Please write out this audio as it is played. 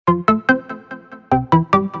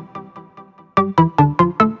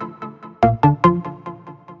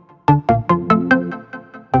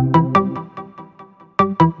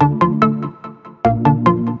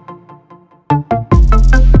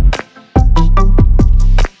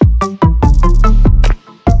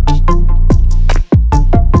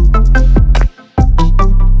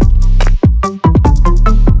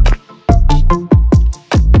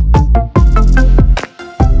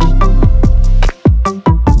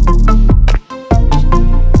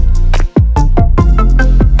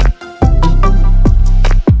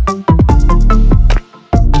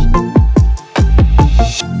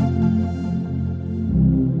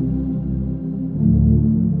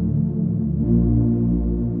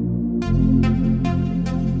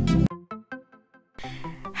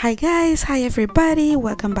Hi guys, hi everybody,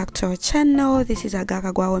 welcome back to our channel. This is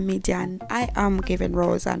Agakagwawo Media and I am giving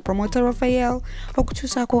Rose and promoter Rafael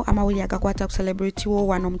okutusako amawuli agakwata ku celebrity wo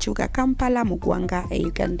wano mu kibuga Kampala mu ggwanga e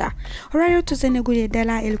Uganda. Olwaliro tuzenegulira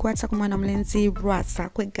ddala elikwata ku mwana mulenzi Lwasa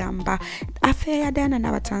kwegamba affaire ya Diana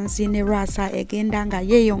Nabatanzi ne Lwasa egenda nga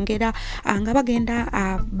yeeyongera nga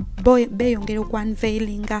bagenda beyongera ku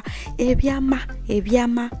unveilinga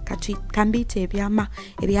ebyama kati kambite ebyama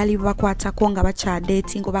ebyali bakwatako nga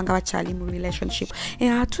bakyadate ngobanga bachali mu relationship.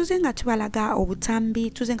 Tuzenga tubalaga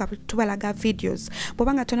obutambi, tuzenga tubalaga videos.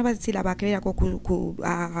 Bobanga tona bazitila bakebera ko ku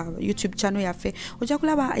YouTube channel yafe. Oja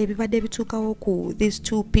kulaba ebibadde bitukawo ku these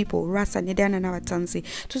two people, Lwasa ne Diana Nabatanzi.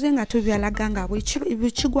 Tuzenga tubalaga nga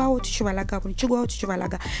buchigwawo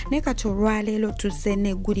tuchibalaga. Neka to lwalelo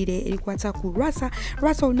tuzene gulire elikwata ku Lwasa.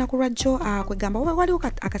 Lwasa olunaku lwajjo kwegamba wali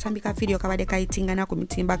akatambika video kabade kayitingana ku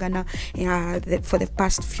mitimbagana for the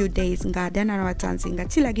past few days nga Diana Nabatanzi nga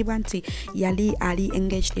tilagibwa nti yali ali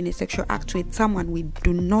engaged in a sexual act with someone we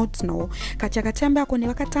do not know. Kachatembe ako ne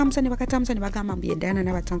bakatamsa ne bagamba mbiye Diana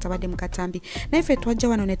Nabatanzi abadde mu katambi. Naife twajja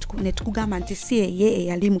wano ne tukugamba nti si ye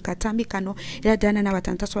yali mu katambi kano era Diana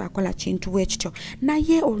Nabatanzi so akola kintu wekyo.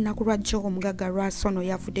 Naye olunaku lwajjo omugaga Lwasa ono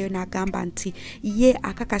yavuddeyo n'agamba nti ye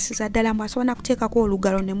akakasiza ddala mwasobola kuteekako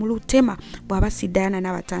olugalo ne mulutema bw'aba si Diana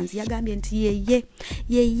Nabatanzi. Yagambye nti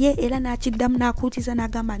ye era n'akiddamu n'akuutiza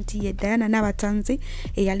n'agamba nti ye Diana Nabatanzi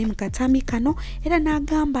eyali mu katambi kano era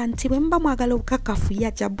n'agamba nti bwe mba mwagala obukakafu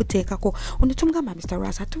yajja buteekako. Ono tumugamba Mr.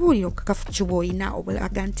 Lwasa tubuulira obukakafu kiboyina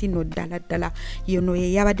obulaga nti no ddala yono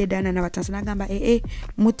ye yabadde Diana Nabatanzi n'agamba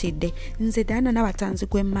mutidde nze Diana Nabatanzi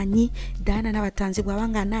gwe mmanyi. Diana Nabatanzi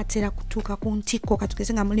bw'abanga anaatera kutuuka ku ntikko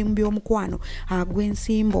katugeze nga muli mu by'omukwano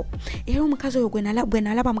gw'ensimbo era omukazi oyo gwe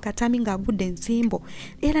nalaba mu katambi ng'agudde ensimbo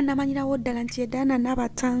era namanyirawo ddala nti ye Diana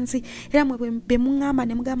Nabatanzi era mwe be muŋŋamba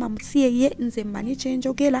ne mugamba musi ye nze mmanyi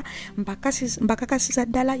kyenjogera mbakakasiza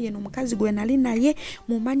ddala yeno omukazi gwe nali naye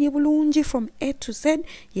mumanyi bulungi from A to Z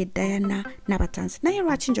ye Diana Nabatanzi. Naye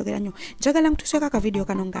lwaki njogera nnyo njagala nkutuseeko akavidiyo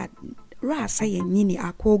kano nga Lwasa yennyini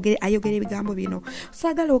ayogera ebigambo bino.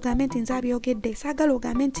 Saagala ogambe nti nze abyogedde, saagala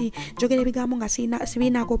ogambe nti njogera ebigambo nga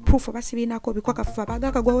sibiinaako proof oba sibiinaako bikwakafu.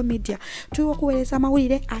 Agakagwawo Media tuyiwa okuweereza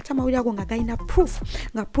amawulire ate amawulire ago nga galina proof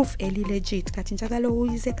nga proof eri legit. Kati njagala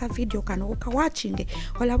owulize ka video kano okawatchinge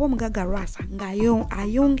olaba omugaga Lwasa nga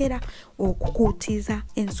ayongera okukuutiza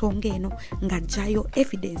ensonga eno nga ajjayo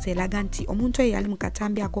evidence eraga nti omuntu oyo yali mu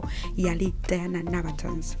katambi ako yali Diana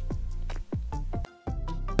Nabatanzi.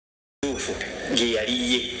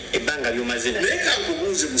 Yaliye ebanga byomazina naye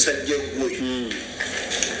kankubuuze musajja gwe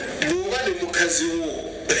bw'oba ne mukazi wo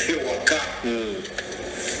ewaka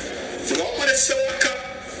nga wamulese waka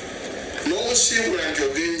n'omusiibula nti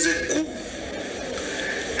ogenze eggulu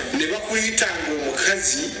ne bakuyitanga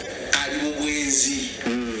omukazi ali mu bwenzi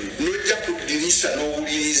n'ojja ku ddirisa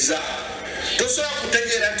n'owuliriza tosobola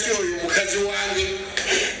kutegeera nti oyo mukazi wange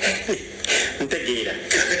ntegeera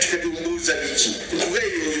kakati mbuuza biki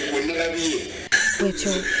nkubeeyo oyo gwenalabye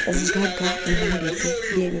wekyo omugaga omulete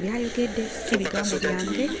byebyo byayogedde si bigambo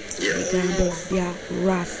byange bigambo bya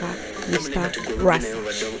Lwasa Mr. Lwasa.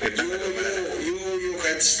 Yoyo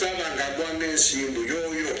kati sitaba nga agwanga ensimbu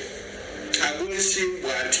yoyo agula ensimbu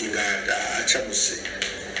ati nga acamuse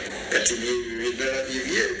kati byeddala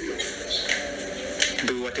byebyo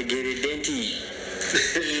bwe wategeeredde nti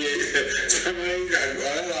samayinga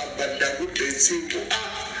alaba badde agudde ensimbu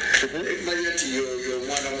emanya nti yoyo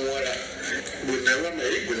omwana muwala bwenalwa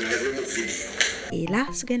naye gwenalabe mu vidiyo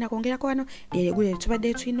era sigenda kwongerako wano lyegulire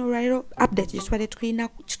tubadde tulina olwalero update gyetubadde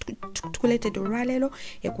tukuleetedde olwaleero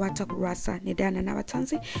ekwata ku Lwasa ne Diana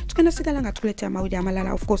Nabatanzi. Tugenda sigala nga tukuleetera amawulire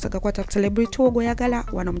amalala of course agakwata ku celebrity wo gw'oyagala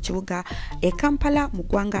wano mu kibuga e Kampala mu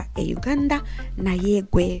ggwanga e Uganda. Naye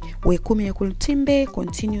gwe weekumire ku lutimbe.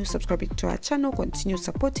 Continue subscribing to our channel, continue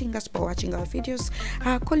supporting us by watching our videos.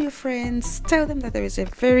 Call your friends, tell them that there is a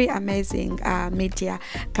very amazing media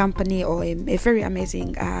company or a very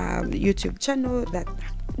amazing YouTube channel that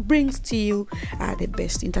brings to you the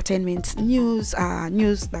best entertainment news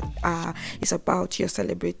that is about your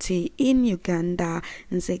celebrity in Uganda.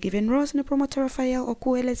 Nze giving Rose ne promoter Rafael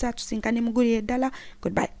okuweleza tusinkane mugulire ddala.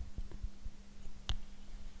 Goodbye.